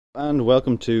And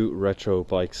welcome to Retro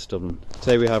Bikes Dublin.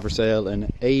 Today we have for sale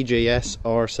an AJS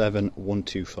R7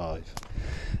 125.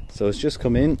 So it's just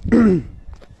come in. A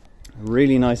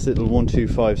really nice little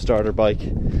 125 starter bike.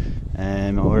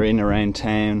 We're in around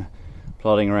town,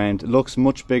 plodding around. It looks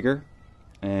much bigger,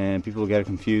 and people get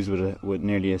confused with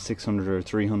nearly a 600 or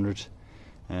 300.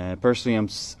 Personally, I'm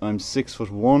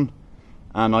 6'1",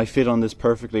 and I fit on this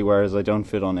perfectly, whereas I don't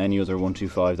fit on any other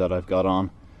 125 that I've got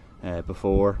on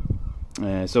before.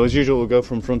 So as usual, we'll go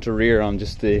from front to rear on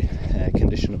just the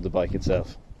condition of the bike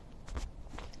itself.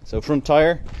 So front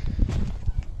tire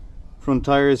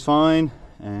is fine,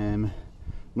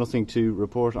 nothing to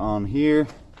report on here.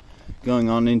 Going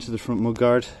on into the front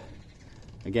mudguard,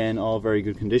 again all very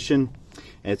good condition.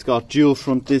 It's got dual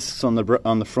front discs on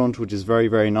the front, which is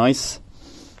very nice.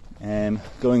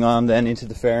 Going on then into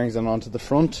the fairings and onto the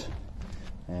front,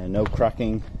 no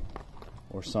cracking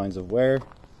or signs of wear.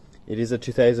 It is a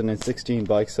 2016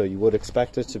 bike, so you would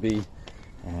expect it to be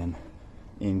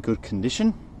in good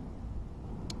condition.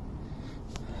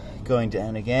 Going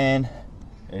down again,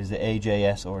 there's the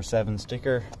AJS R7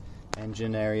 sticker.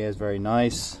 Engine area is very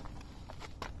nice.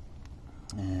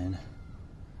 And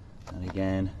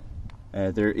again,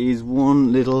 there is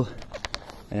one little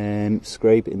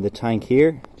scrape in the tank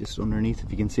here, just underneath,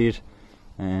 if you can see it,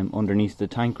 underneath the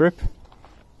tank grip.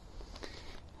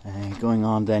 Going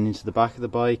on then into the back of the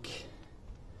bike,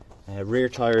 rear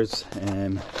tyres,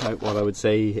 what I would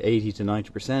say 80 to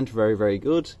 90%, very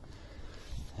good.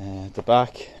 The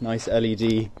back, nice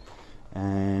LED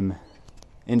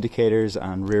indicators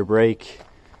and rear brake.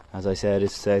 As I said,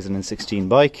 it's a 2016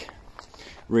 bike.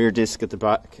 Rear disc at the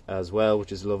back as well,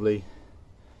 which is lovely.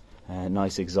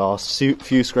 Nice exhaust,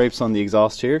 few scrapes on the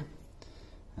exhaust here,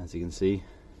 as you can see.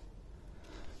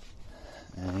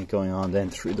 Going on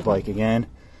then through the bike again.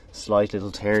 Slight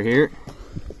little tear here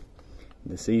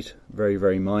in the seat,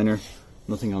 very minor.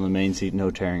 Nothing on the main seat,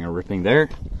 no tearing or ripping there.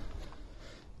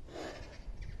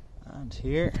 And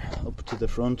here up to the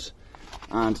front,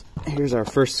 and here's our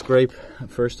first scrape,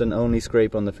 first and only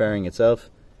scrape on the fairing itself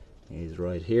is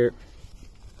right here.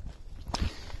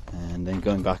 And then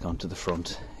going back onto the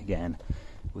front again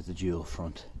with the dual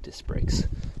front disc brakes.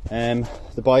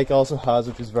 The bike also has,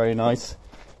 which is very nice,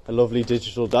 a lovely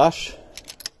digital dash.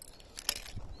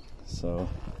 So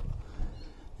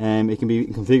it can be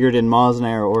configured in miles an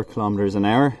hour or kilometers an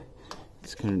hour.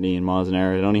 It's currently in miles an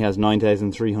hour. It only has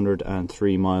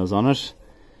 9,303 miles on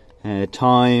it.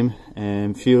 Time,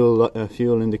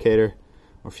 fuel indicator,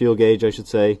 or fuel gauge I should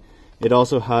say. It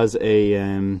also has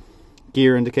a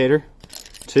gear indicator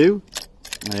too.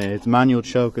 It's manual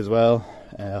choke as well,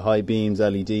 high beams,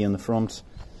 LED on the front,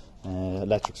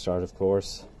 electric start of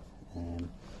course.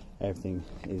 Everything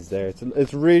is there.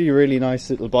 It's a really nice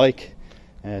little bike,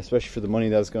 especially for the money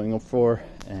that it's going up for.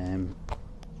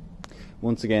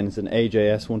 Once again, it's an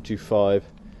AJS 125.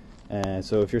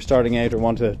 So if you're starting out or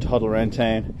want to toddle around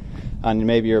town, and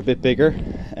maybe you're a bit bigger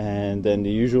than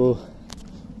the usual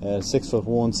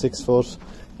 6'1", 6 foot,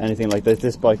 anything like that,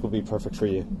 this bike will be perfect for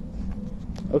you.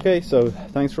 Okay, so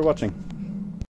thanks for watching.